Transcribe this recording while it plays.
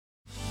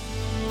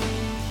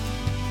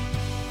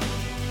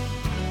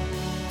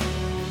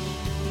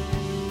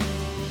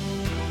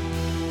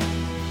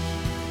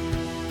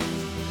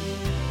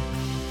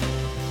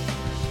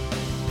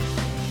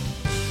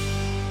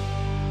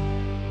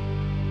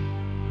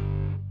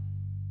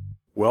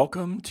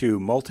Welcome to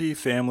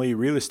Multifamily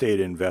Real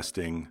Estate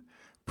Investing,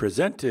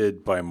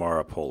 presented by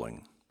Mara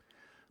Poling.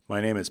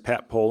 My name is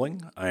Pat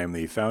Poling. I am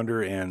the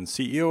founder and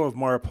CEO of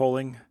Mara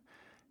Poling.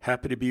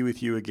 Happy to be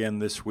with you again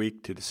this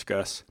week to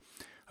discuss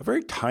a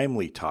very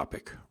timely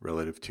topic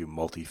relative to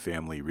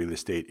multifamily real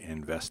estate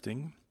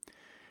investing,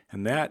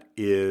 and that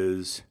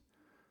is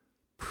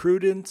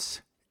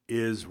prudence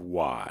is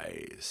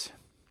wise.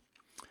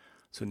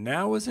 So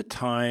now is a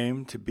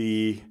time to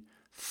be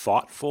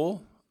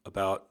thoughtful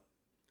about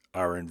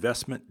our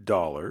investment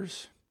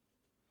dollars,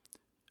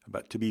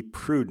 but to be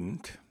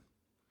prudent.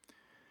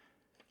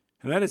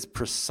 And that is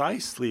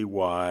precisely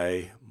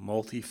why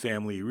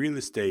multifamily real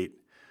estate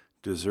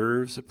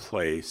deserves a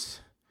place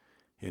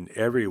in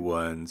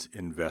everyone's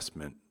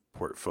investment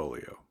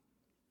portfolio.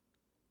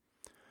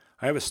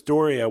 I have a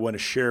story I want to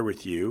share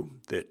with you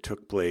that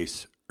took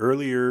place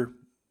earlier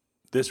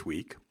this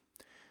week,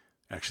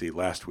 actually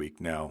last week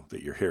now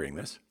that you're hearing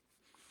this.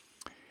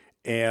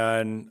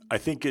 And I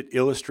think it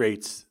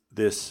illustrates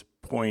this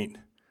point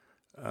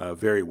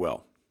very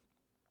well.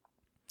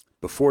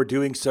 Before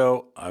doing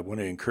so, I want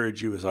to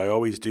encourage you, as I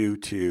always do,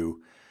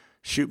 to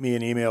shoot me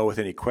an email with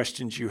any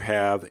questions you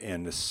have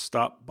and to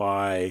stop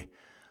by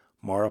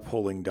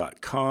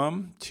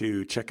marapoling.com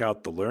to check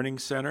out the Learning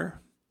Center,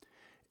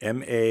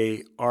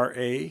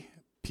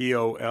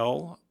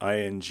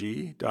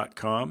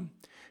 marapoling.com.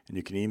 And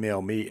you can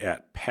email me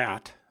at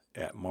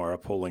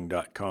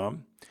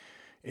pat@marapoling.com.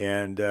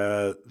 And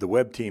the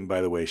web team, by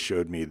the way,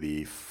 showed me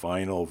the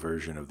final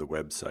version of the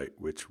website,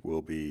 which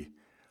will be,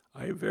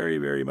 I very,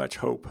 very much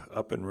hope,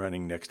 up and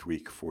running next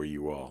week for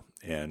you all.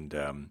 And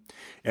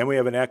we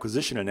have an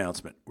acquisition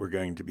announcement we're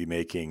going to be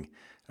making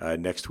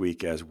next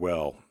week as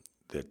well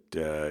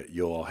that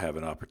you'll all have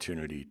an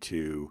opportunity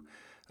to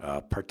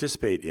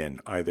participate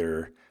in,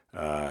 either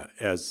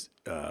as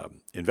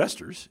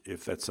investors,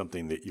 if that's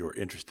something that you're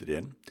interested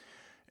in,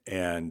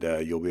 and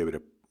you'll be able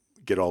to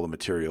get all the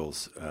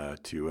materials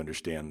to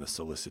understand the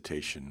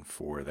solicitation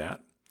for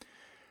that,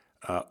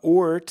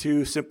 or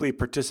to simply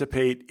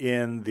participate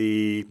in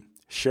the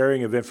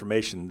sharing of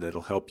information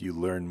that'll help you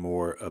learn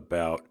more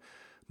about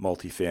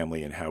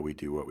multifamily and how we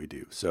do what we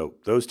do. So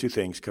those two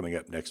things coming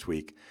up next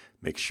week.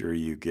 Make sure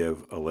you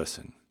give a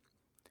listen.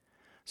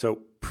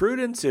 So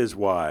prudence is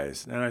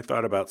wise. And I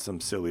thought about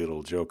some silly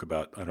little joke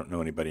about, I don't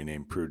know anybody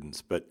named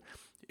Prudence, but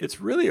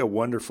it's really a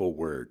wonderful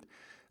word.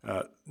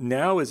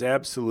 Now is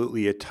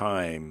absolutely a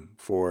time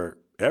for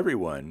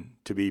everyone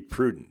to be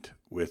prudent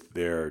with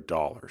their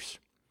dollars.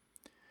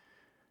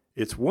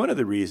 It's one of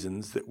the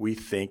reasons that we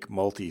think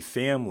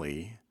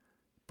multifamily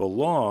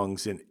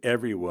belongs in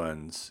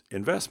everyone's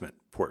investment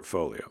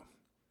portfolio.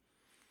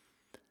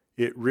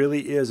 It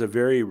really is a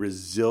very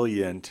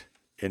resilient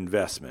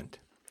investment.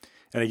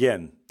 And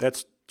again,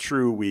 that's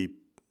true, we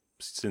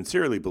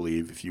sincerely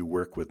believe, if you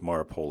work with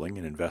Mara Poling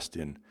and invest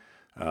in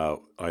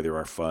either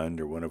our fund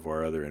or one of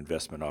our other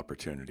investment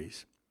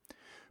opportunities.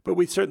 But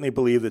we certainly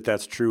believe that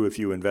that's true if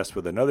you invest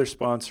with another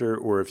sponsor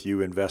or if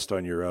you invest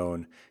on your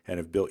own and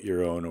have built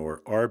your own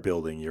or are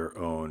building your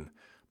own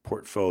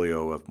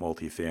portfolio of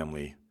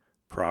multifamily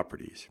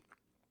properties.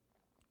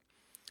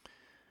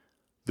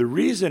 The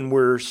reason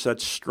we're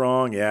such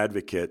strong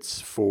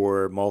advocates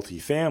for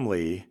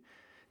multifamily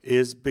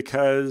is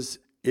because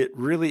it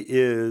really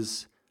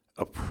is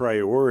a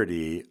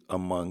priority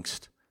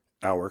amongst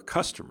our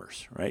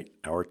customers, right?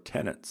 Our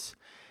tenants.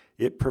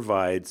 It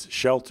provides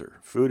shelter,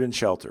 food and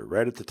shelter,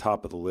 right at the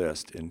top of the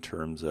list in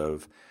terms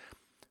of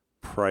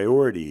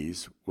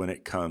priorities when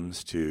it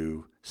comes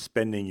to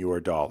spending your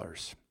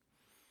dollars.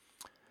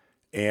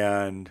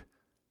 And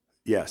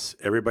yes,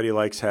 everybody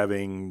likes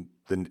having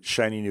the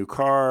shiny new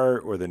car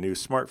or the new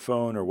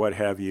smartphone or what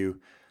have you,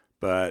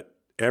 but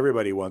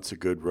everybody wants a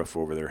good roof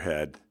over their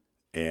head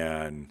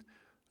and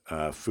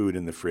food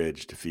in the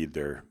fridge to feed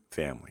their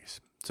families.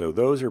 So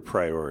those are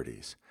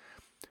priorities.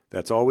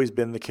 That's always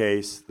been the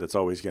case. That's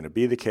always going to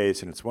be the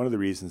case. And it's one of the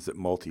reasons that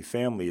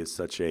multifamily is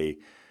such a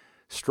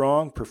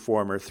strong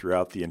performer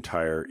throughout the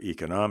entire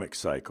economic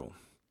cycle.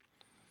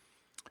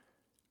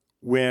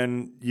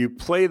 When you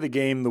play the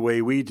game the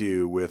way we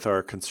do with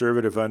our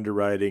conservative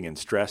underwriting and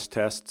stress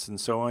tests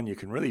and so on, you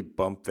can really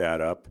bump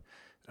that up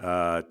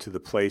to the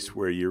place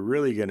where you're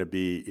really going to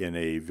be in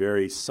a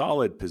very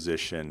solid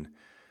position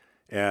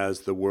as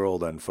the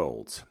world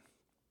unfolds.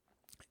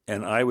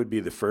 And I would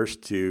be the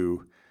first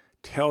to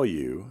tell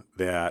you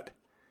that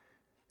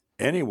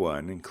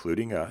anyone,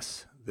 including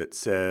us, that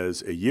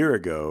says a year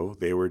ago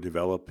they were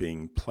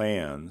developing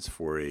plans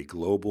for a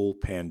global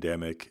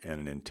pandemic and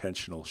an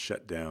intentional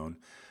shutdown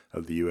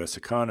of the U.S.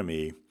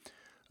 economy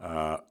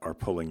are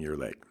pulling your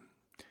leg.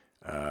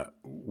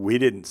 We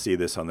didn't see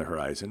this on the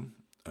horizon.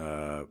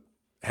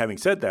 Having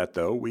said that,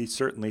 though, we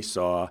certainly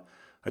saw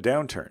a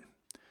downturn.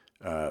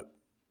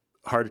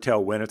 Hard to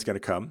tell when it's going to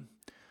come,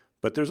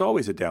 but there's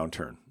always a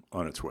downturn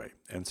on its way.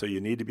 And so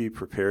you need to be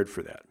prepared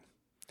for that.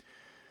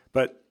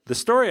 But the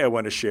story I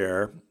want to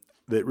share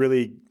that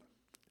really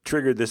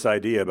triggered this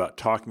idea about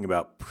talking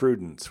about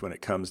prudence when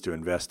it comes to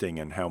investing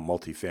and how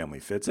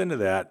multifamily fits into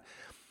that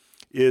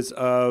is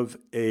of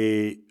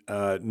a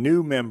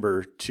new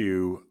member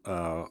to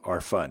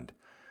our fund.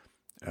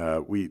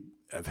 We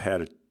have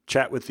had a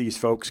chat with these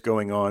folks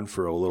going on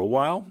for a little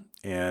while,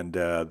 and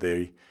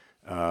they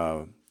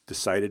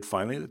decided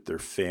finally that their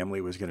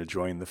family was going to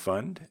join the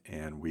fund,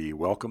 and we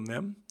welcomed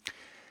them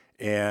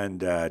and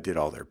did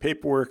all their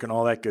paperwork and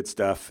all that good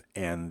stuff.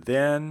 And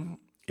then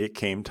it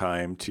came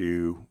time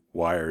to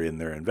wire in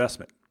their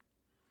investment.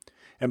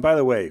 And by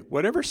the way,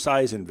 whatever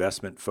size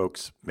investment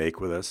folks make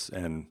with us,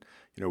 and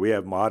we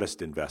have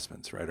modest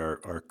investments, right?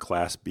 Our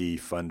Class B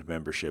fund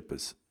membership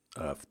is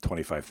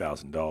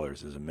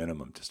 $25,000 as a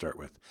minimum to start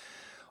with,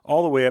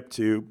 all the way up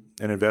to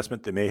an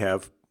investment that may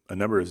have a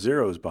number of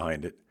zeros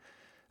behind it.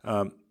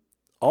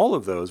 All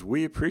of those,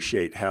 we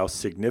appreciate how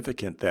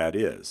significant that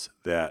is,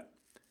 that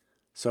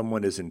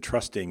someone is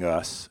entrusting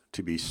us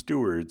to be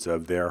stewards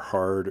of their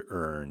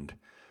hard-earned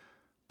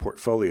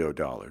portfolio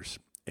dollars,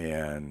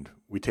 and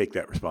we take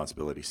that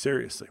responsibility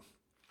seriously.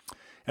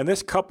 And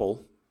this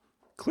couple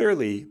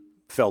clearly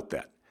felt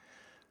that.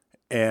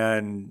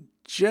 And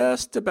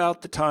just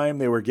about the time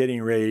they were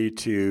getting ready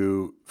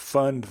to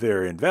fund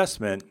their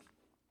investment,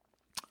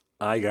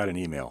 I got an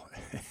email,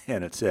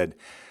 and it said,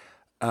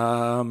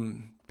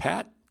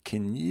 Pat,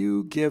 can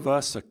you give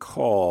us a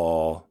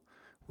call?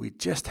 We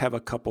just have a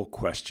couple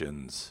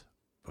questions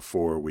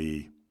before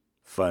we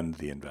fund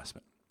the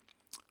investment.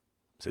 I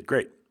said,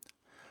 great.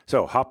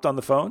 So hopped on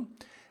the phone,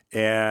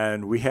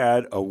 and we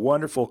had a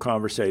wonderful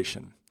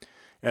conversation.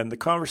 And the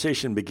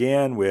conversation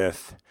began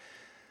with,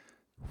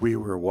 we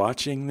were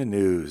watching the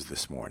news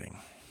this morning,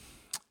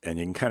 and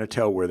you can kind of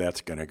tell where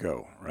that's going to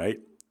go, right?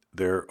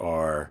 There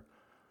are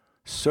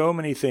so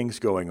many things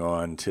going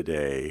on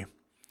today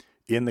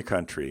in the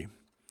country,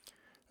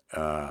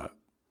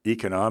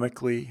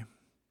 economically,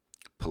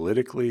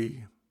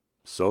 politically,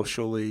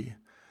 socially.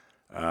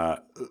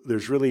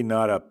 There's really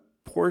not a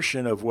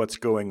portion of what's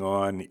going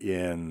on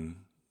in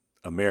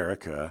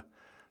America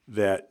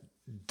that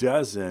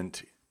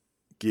doesn't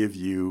give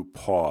you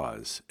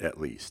pause, at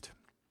least.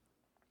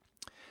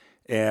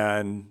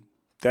 And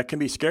that can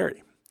be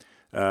scary.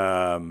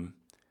 And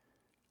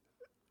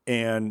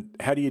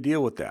how do you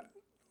deal with that?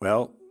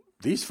 Well,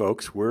 these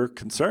folks were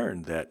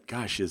concerned that,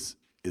 gosh, is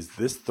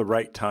this the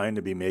right time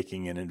to be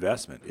making an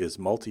investment? Is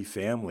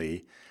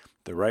multifamily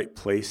the right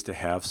place to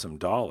have some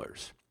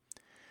dollars?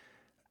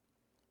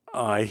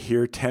 I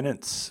hear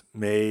tenants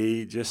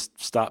may just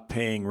stop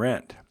paying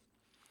rent.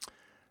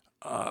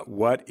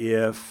 What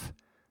if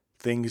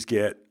things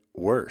get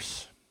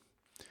worse?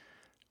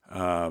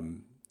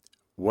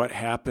 What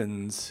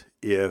happens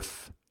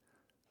if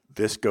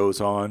this goes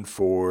on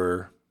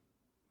for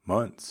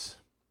months,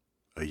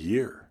 a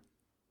year,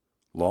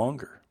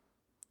 longer?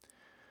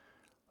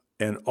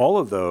 And all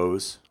of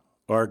those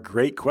are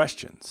great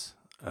questions.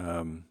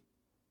 The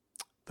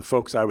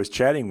folks I was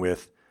chatting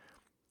with,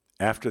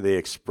 after they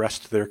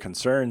expressed their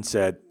concern,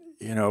 said,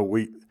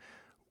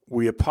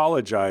 we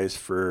apologize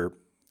for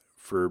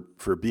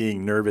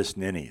being nervous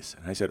ninnies.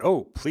 And I said,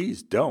 oh,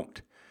 please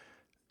don't.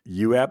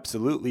 You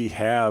absolutely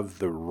have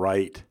the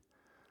right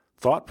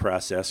thought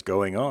process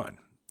going on.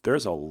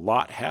 There's a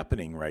lot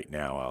happening right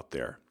now out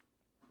there.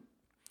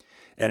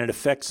 And it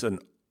affects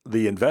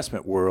the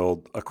investment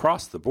world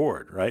across the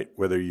board, right?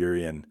 Whether you're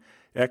in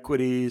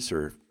equities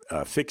or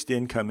fixed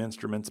income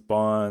instruments,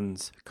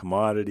 bonds,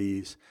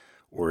 commodities,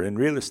 or in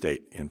real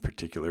estate, in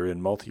particular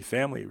in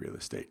multifamily real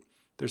estate.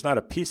 There's not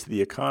a piece of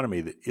the economy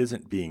that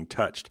isn't being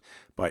touched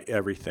by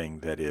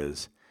everything that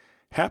is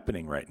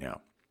happening right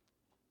now.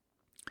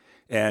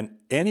 And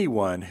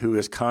anyone who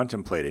is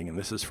contemplating, and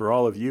this is for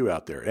all of you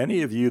out there,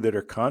 any of you that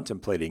are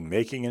contemplating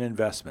making an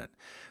investment,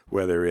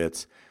 whether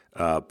it's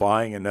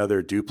buying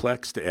another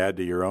duplex to add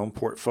to your own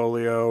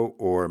portfolio,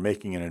 or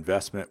making an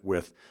investment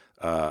with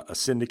a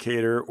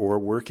syndicator, or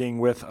working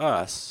with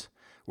us,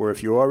 or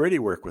if you already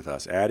work with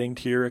us, adding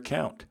to your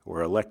account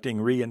or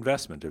electing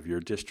reinvestment of your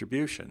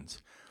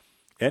distributions,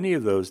 any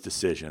of those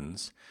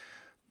decisions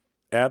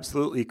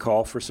absolutely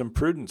call for some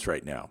prudence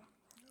right now.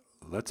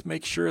 Let's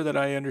make sure that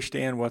I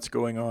understand what's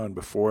going on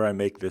before I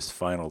make this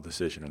final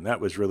decision. And that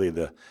was really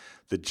the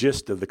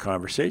gist of the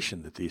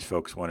conversation that these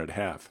folks wanted to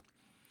have.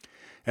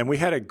 And we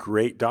had a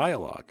great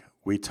dialogue.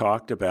 We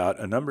talked about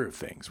a number of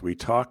things. We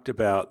talked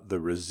about the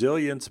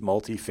resilience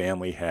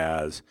multifamily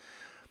has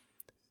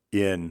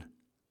in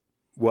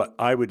what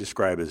I would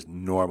describe as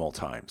normal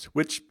times,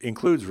 which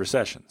includes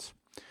recessions.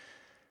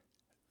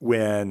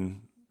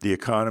 When the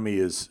economy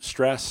is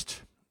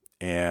stressed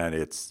and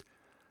it's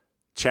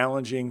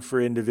challenging for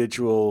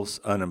individuals,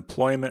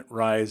 unemployment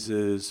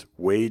rises,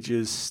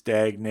 wages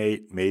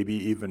stagnate, maybe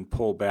even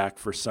pull back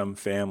for some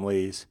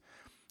families.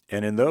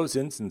 And in those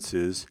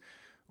instances,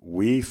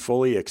 we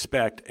fully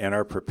expect and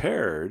are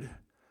prepared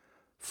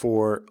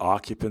for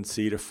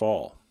occupancy to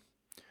fall,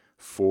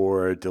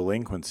 for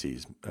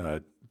delinquencies,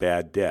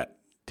 bad debt,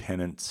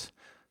 tenants'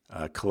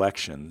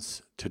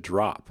 collections to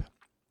drop,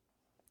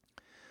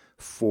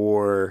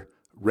 for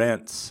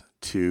rents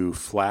to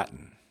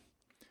flatten.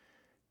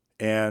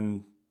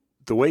 And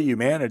the way you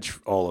manage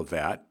all of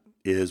that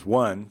is,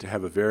 one, to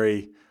have a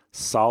very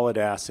solid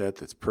asset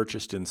that's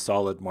purchased in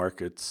solid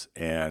markets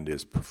and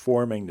is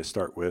performing to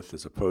start with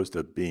as opposed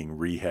to being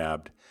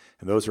rehabbed.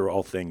 And those are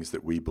all things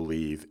that we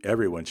believe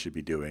everyone should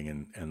be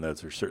doing, and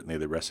those are certainly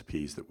the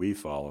recipes that we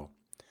follow.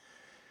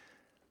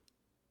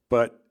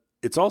 But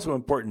it's also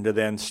important to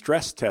then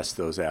stress test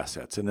those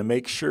assets and to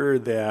make sure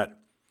that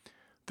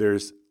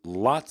there's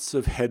lots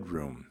of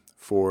headroom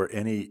for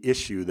any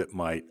issue that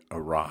might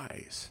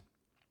arise.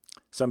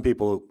 Some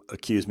people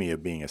accuse me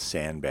of being a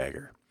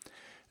sandbagger,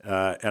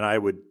 and I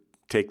would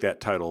take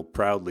that title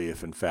proudly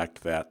if in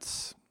fact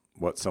that's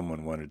what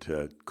someone wanted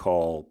to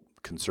call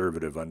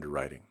conservative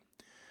underwriting.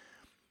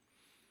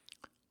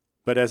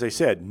 But as I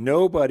said,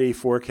 nobody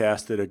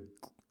forecasted a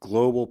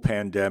global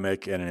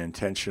pandemic and an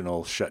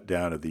intentional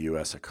shutdown of the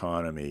U.S.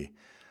 economy,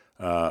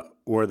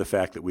 or the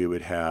fact that we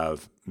would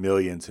have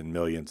millions and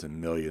millions and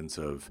millions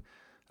of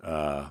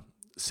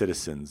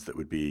citizens that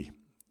would be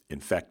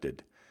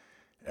infected,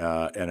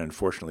 and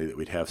unfortunately that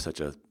we'd have such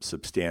a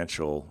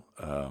substantial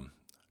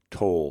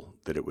toll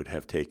that it would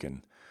have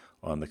taken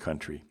on the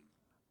country.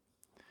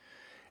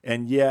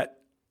 And yet,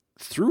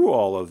 through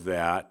all of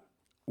that,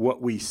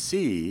 what we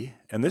see,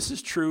 and this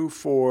is true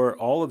for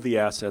all of the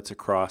assets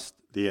across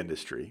the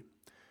industry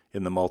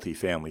in the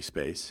multifamily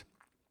space,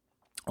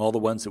 all the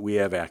ones that we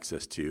have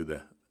access to,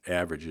 the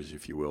averages,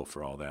 if you will,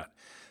 for all that,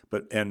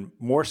 and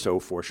more so,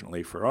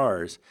 fortunately, for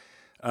ours,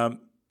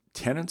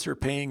 tenants are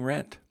paying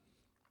rent.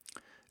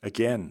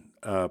 Again,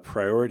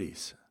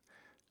 priorities.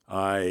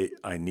 I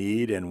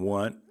need and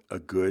want a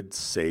good,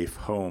 safe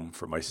home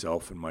for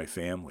myself and my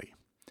family.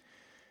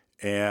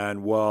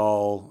 And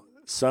while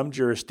some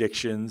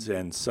jurisdictions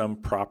and some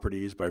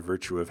properties, by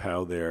virtue of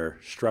how they're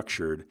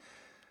structured,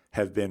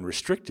 have been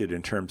restricted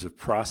in terms of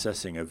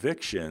processing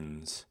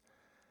evictions,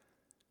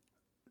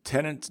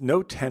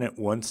 no tenant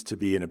wants to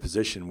be in a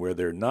position where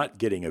they're not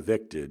getting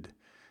evicted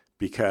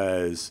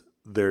because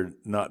they're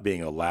not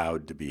being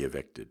allowed to be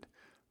evicted,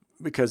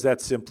 because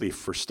that simply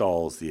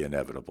forestalls the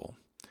inevitable.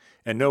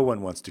 And no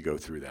one wants to go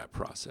through that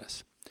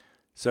process.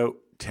 So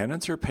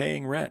tenants are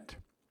paying rent.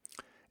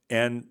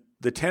 And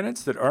the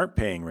tenants that aren't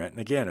paying rent,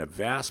 and again, a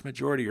vast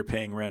majority are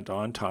paying rent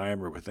on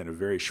time or within a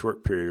very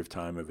short period of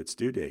time of its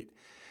due date.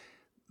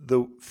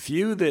 The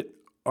few that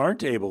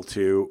aren't able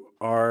to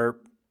are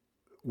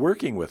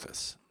working with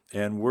us,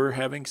 and we're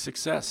having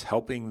success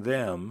helping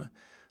them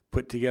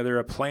put together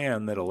a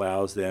plan that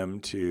allows them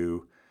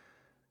to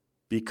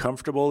be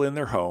comfortable in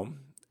their home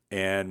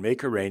and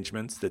make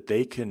arrangements that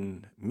they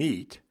can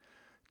meet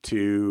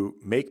to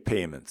make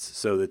payments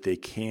so that they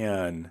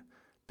can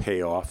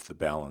pay off the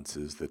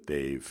balances that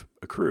they've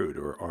accrued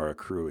or are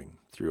accruing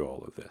through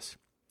all of this.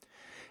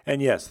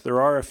 And yes, there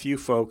are a few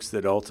folks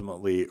that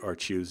ultimately are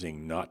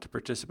choosing not to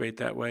participate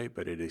that way,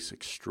 but it is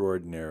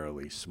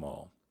extraordinarily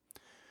small.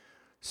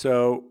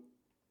 So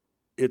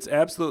it's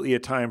absolutely a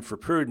time for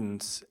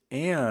prudence,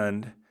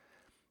 and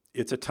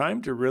it's a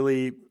time to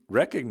really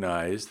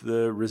recognize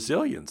the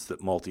resilience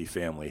that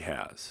multifamily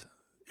has.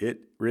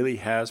 It really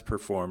has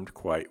performed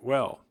quite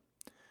well.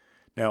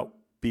 Now,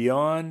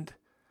 beyond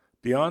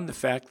the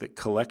fact that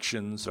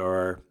collections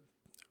are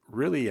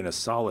really in a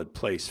solid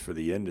place for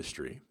the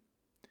industry,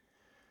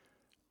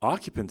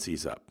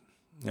 occupancy's up.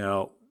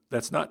 Now,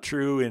 that's not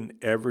true in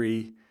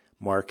every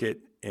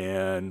market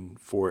and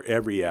for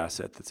every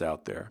asset that's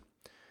out there.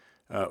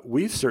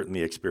 We've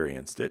certainly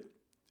experienced it.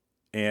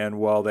 And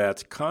while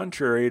that's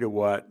contrary to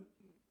what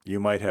you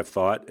might have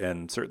thought,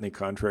 and certainly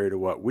contrary to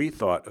what we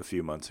thought a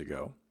few months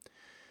ago,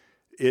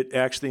 it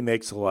actually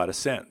makes a lot of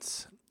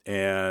sense.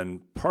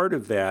 And part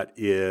of that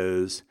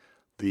is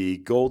the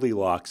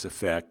Goldilocks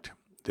effect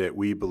that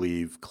we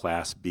believe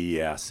Class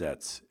B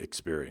assets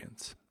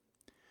experience.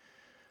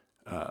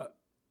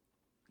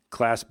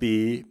 Class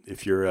B,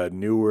 if you're a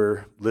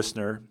newer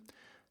listener,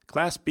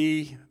 Class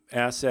B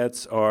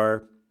assets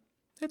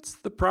it's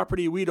the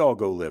property we'd all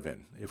go live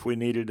in if we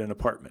needed an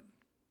apartment,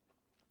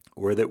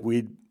 or that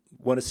we'd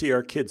want to see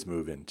our kids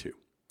move into.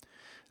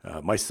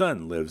 My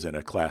son lives in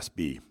a Class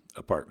B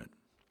apartment.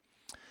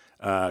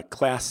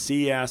 Class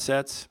C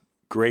assets,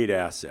 great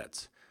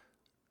assets,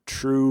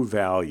 true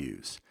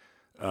values,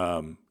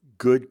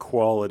 good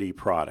quality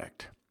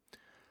product.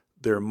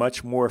 They're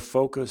much more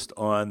focused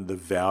on the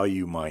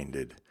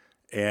value-minded,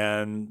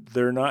 and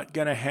they're not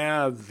going to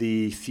have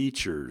the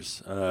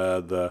features,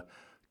 the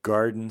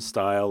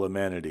garden-style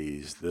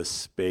amenities, the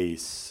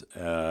space,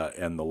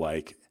 and the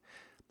like.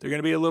 They're going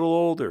to be a little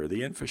older.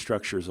 The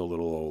infrastructure's a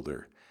little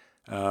older.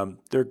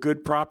 They're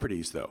good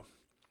properties, though.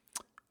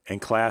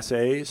 And Class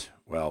A's,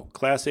 well,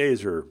 Class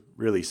A's are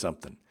really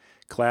something.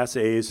 Class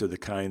A's are the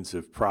kinds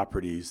of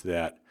properties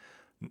that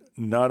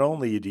not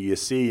only do you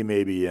see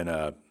maybe in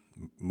a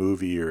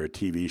movie or a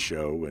TV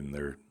show when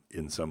they're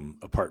in some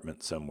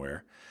apartment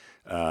somewhere,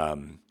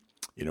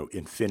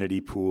 infinity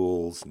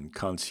pools and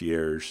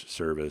concierge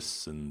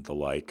service and the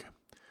like,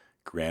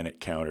 granite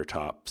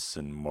countertops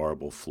and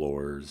marble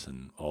floors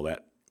and all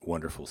that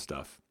wonderful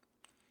stuff.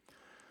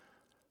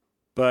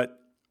 But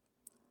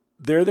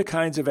they're the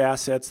kinds of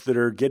assets that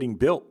are getting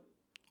built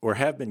or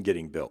have been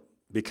getting built,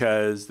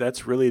 because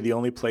that's really the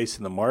only place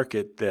in the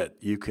market that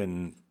you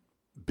can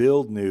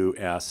build new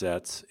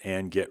assets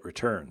and get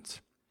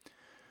returns.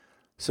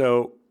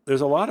 So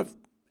there's a lot of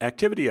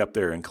activity up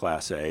there in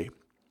Class A,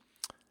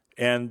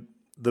 and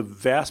the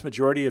vast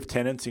majority of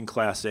tenants in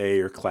Class A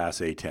are Class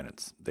A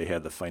tenants. They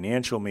have the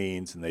financial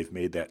means, and they've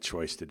made that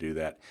choice to do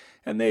that.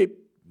 And they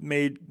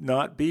may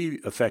not be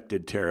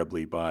affected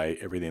terribly by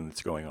everything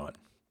that's going on.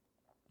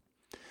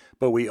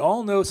 But we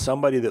all know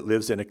somebody that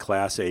lives in a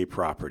Class A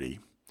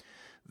property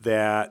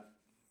that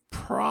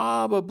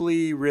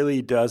probably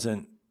really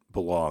doesn't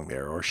belong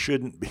there or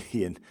shouldn't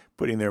be in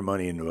putting their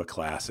money into a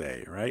Class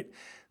A, right?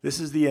 This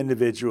is the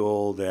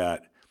individual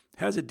that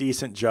has a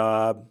decent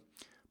job,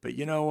 but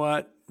you know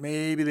what?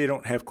 Maybe they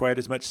don't have quite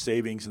as much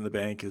savings in the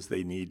bank as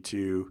they need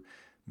to.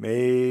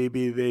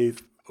 Maybe they've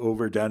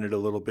overdone it a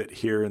little bit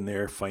here and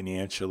there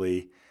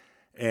financially,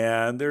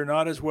 and they're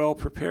not as well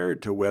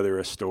prepared to weather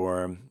a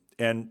storm.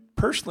 And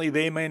personally,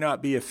 they may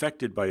not be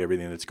affected by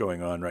everything that's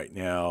going on right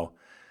now,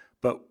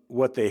 but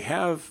what they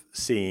have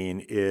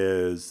seen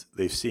is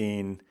they've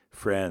seen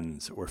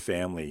friends or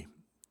family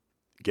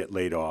get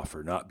laid off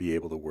or not be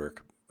able to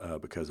work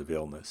because of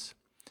illness.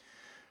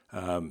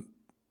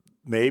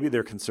 Maybe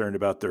they're concerned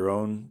about their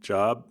own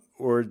job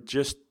or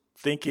just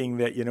thinking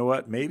that, you know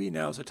what, maybe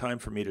now's the time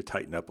for me to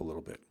tighten up a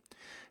little bit.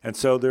 And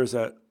so there's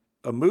a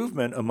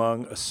movement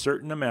among a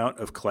certain amount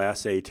of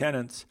Class A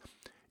tenants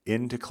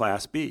into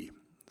Class B.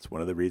 It's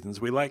one of the reasons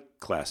we like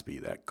Class B,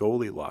 that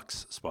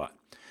Goldilocks spot.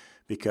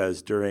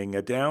 Because during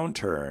a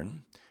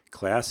downturn,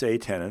 Class A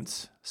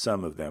tenants,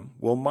 some of them,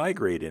 will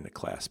migrate into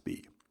Class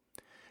B.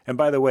 And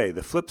by the way,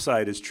 the flip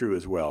side is true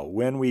as well.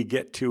 When we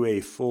get to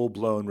a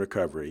full-blown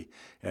recovery,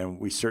 and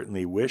we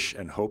certainly wish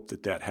and hope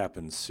that that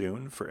happens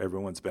soon for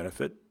everyone's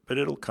benefit, but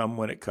it'll come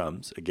when it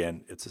comes.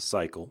 Again, it's a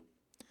cycle.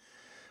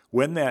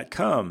 When that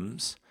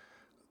comes,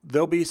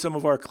 there'll be some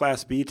of our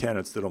Class B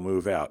tenants that'll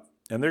move out.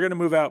 And they're going to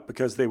move out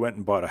because they went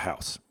and bought a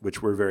house,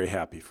 which we're very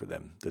happy for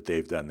them that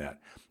they've done that.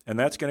 And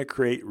that's going to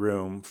create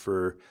room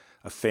for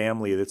a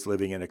family that's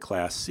living in a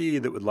Class C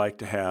that would like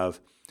to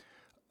have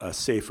a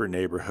safer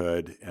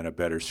neighborhood and a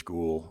better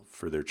school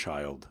for their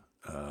child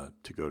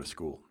to go to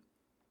school.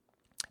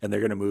 And they're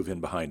going to move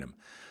in behind them.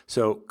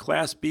 So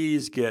Class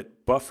Bs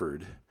get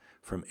buffered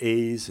from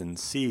A's and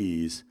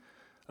C's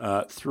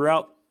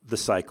throughout the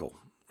cycle,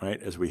 right,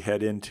 as we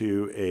head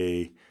into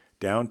a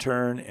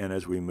downturn and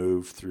as we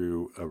move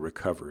through a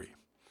recovery.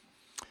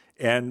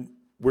 And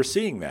we're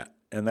seeing that.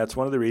 And that's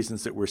one of the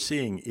reasons that we're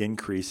seeing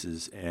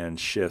increases and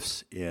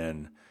shifts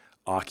in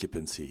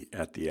occupancy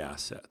at the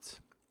assets.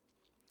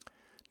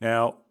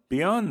 Now,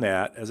 beyond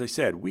that, as I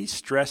said, we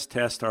stress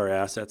test our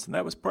assets, and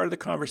that was part of the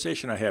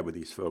conversation I had with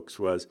these folks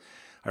was,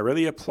 I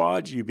really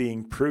applaud you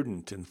being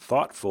prudent and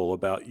thoughtful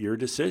about your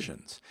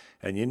decisions,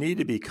 and you need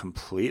to be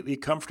completely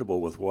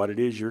comfortable with what it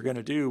is you're going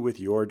to do with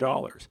your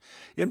dollars,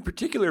 in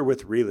particular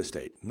with real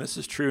estate. And this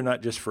is true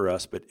not just for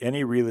us, but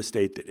any real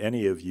estate that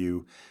any of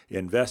you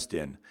invest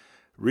in.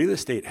 Real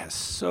estate has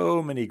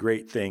so many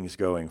great things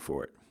going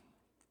for it.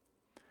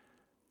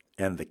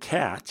 And the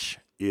catch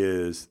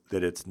is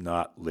that it's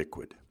not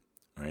liquid,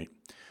 right?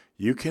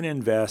 You can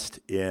invest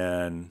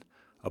in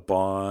a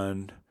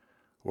bond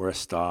or a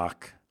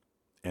stock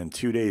and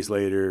 2 days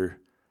later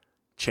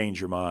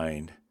change your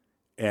mind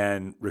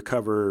and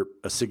recover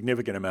a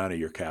significant amount of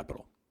your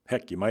capital.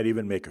 Heck, you might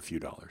even make a few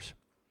dollars.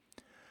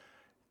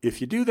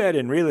 If you do that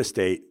in real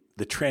estate,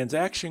 the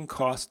transaction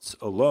costs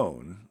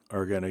alone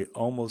are going to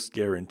almost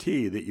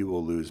guarantee that you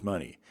will lose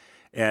money.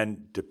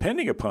 And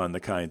depending upon the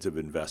kinds of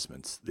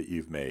investments that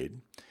you've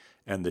made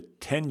and the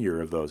tenure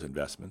of those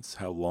investments,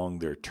 how long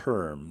they're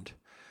termed,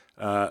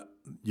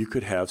 you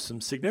could have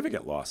some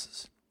significant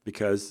losses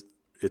because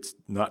it's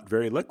not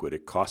very liquid.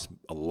 It costs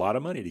a lot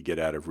of money to get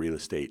out of real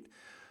estate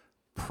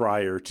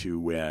prior to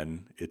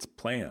when it's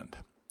planned.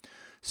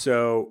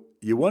 So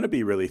you want to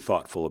be really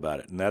thoughtful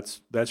about it, and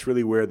that's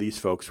really where these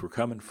folks were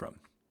coming from.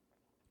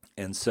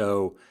 And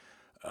so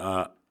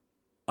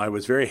I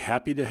was very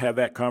happy to have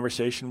that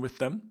conversation with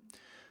them.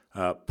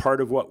 Part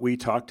of what we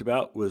talked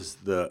about was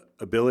the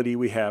ability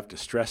we have to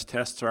stress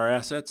test our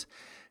assets,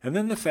 and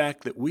then the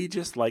fact that we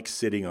just like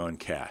sitting on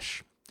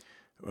cash.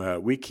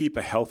 We keep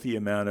a healthy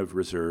amount of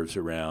reserves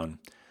around.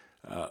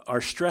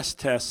 Our stress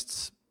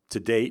tests to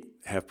date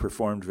have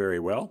performed very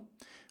well.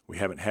 We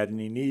haven't had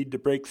any need to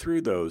break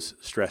through those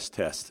stress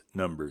test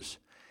numbers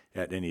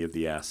at any of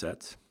the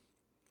assets.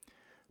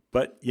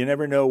 But you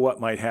never know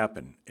what might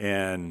happen.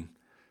 And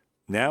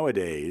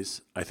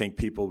nowadays, I think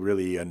people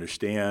really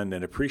understand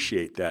and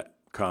appreciate that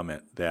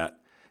comment that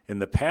in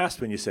the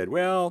past when you said,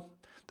 well,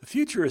 the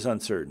future is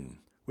uncertain,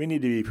 we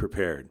need to be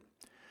prepared.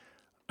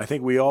 I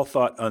think we all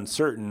thought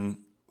uncertain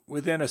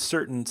within a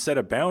certain set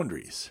of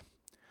boundaries.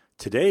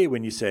 Today,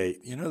 when you say,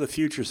 the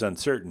future's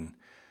uncertain,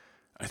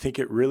 I think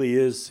it really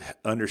is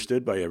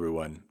understood by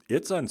everyone.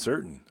 It's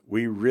uncertain.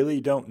 We really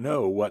don't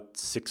know what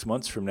 6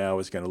 months from now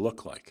is going to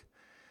look like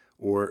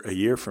or a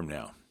year from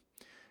now.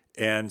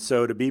 And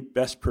so to be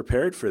best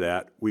prepared for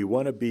that, we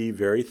want to be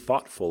very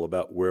thoughtful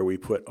about where we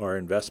put our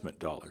investment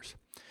dollars.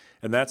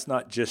 And that's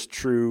not just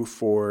true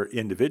for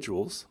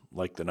individuals,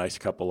 like the nice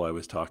couple I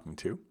was talking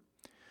to,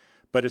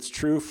 but it's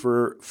true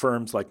for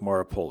firms like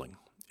Mara Poling,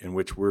 in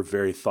which we're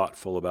very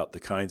thoughtful about the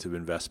kinds of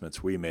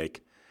investments we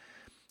make.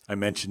 I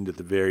mentioned at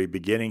the very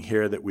beginning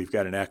here that we've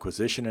got an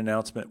acquisition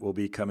announcement we'll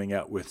be coming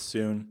out with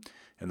soon,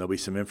 and there'll be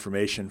some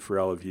information for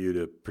all of you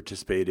to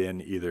participate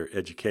in, either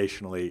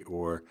educationally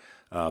or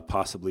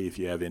possibly if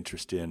you have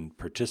interest in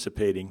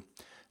participating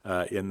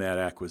in that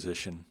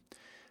acquisition.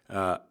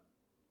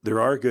 There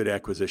are good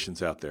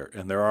acquisitions out there,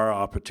 and there are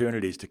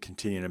opportunities to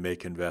continue to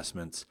make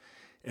investments,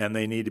 and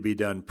they need to be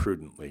done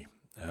prudently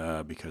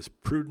because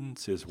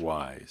prudence is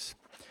wise.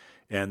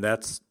 And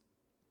that's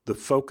the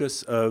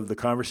focus of the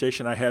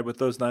conversation I had with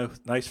those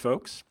nice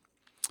folks.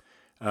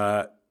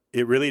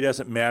 It really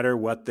doesn't matter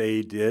what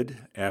they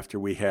did after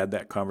we had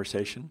that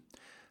conversation.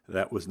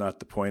 That was not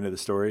the point of the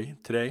story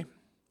today.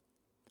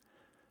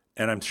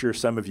 And I'm sure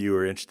some of you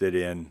are interested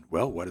in,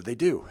 well, what did they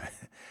do?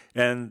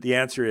 And the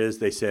answer is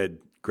they said,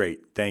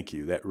 great, thank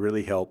you. That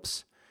really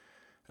helps.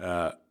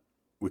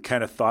 We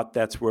kind of thought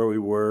that's where we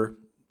were,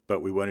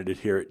 but we wanted to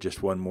hear it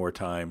just one more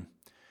time.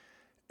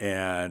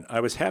 And I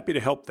was happy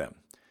to help them.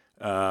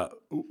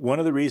 One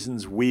of the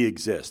reasons we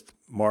exist,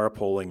 Mara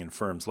Poling and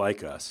firms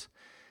like us,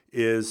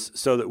 is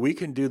so that we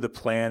can do the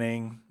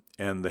planning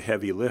and the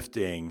heavy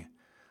lifting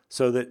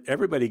so that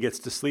everybody gets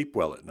to sleep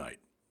well at night.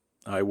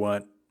 I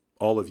want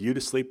all of you to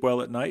sleep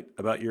well at night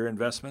about your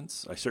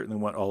investments. I certainly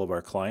want all of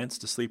our clients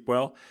to sleep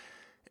well.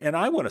 And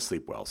I want to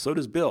sleep well. So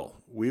does Bill.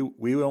 We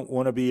don't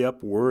want to be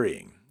up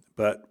worrying,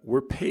 but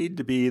we're paid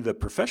to be the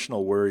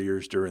professional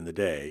worriers during the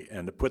day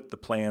and to put the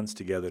plans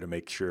together to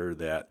make sure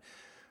that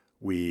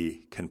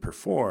we can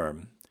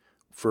perform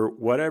for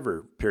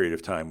whatever period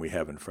of time we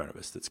have in front of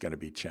us that's going to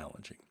be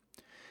challenging.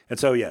 And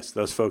so, yes,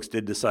 those folks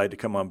did decide to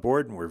come on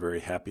board, and we're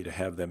very happy to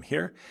have them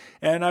here.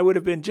 And I would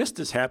have been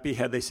just as happy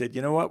had they said,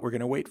 you know what, we're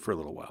going to wait for a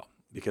little while,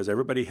 because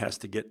everybody has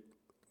to get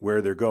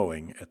where they're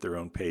going at their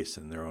own pace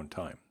and their own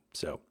time.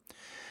 So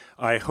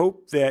I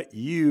hope that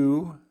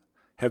you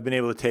have been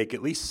able to take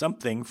at least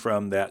something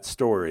from that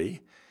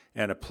story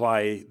and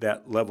apply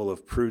that level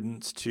of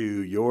prudence to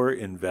your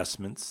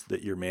investments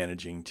that you're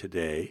managing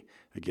today.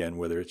 Again,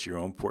 whether it's your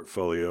own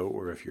portfolio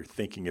or if you're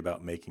thinking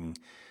about making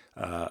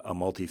a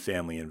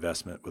multifamily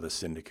investment with a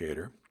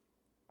syndicator.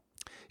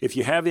 If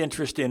you have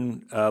interest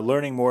in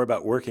learning more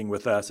about working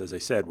with us, as I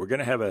said, we're going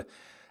to have an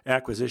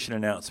acquisition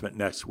announcement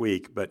next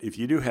week. But if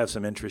you do have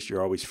some interest,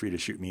 you're always free to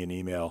shoot me an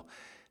email,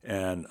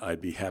 and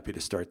I'd be happy to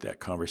start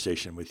that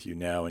conversation with you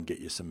now and get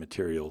you some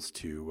materials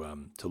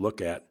to look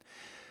at.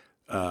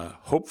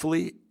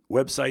 Hopefully,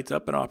 website's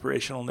up and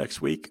operational next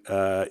week.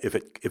 If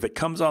it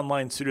comes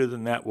online sooner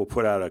than that, we'll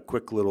put out a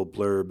quick little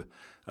blurb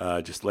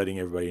just letting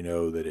everybody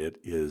know that it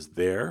is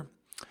there.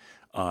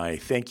 I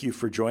thank you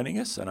for joining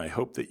us, and I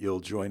hope that you'll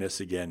join us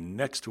again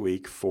next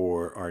week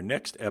for our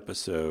next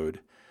episode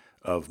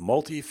of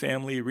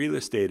Multifamily Real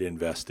Estate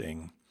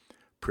Investing,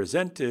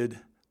 presented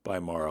by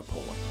Mara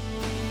Poling.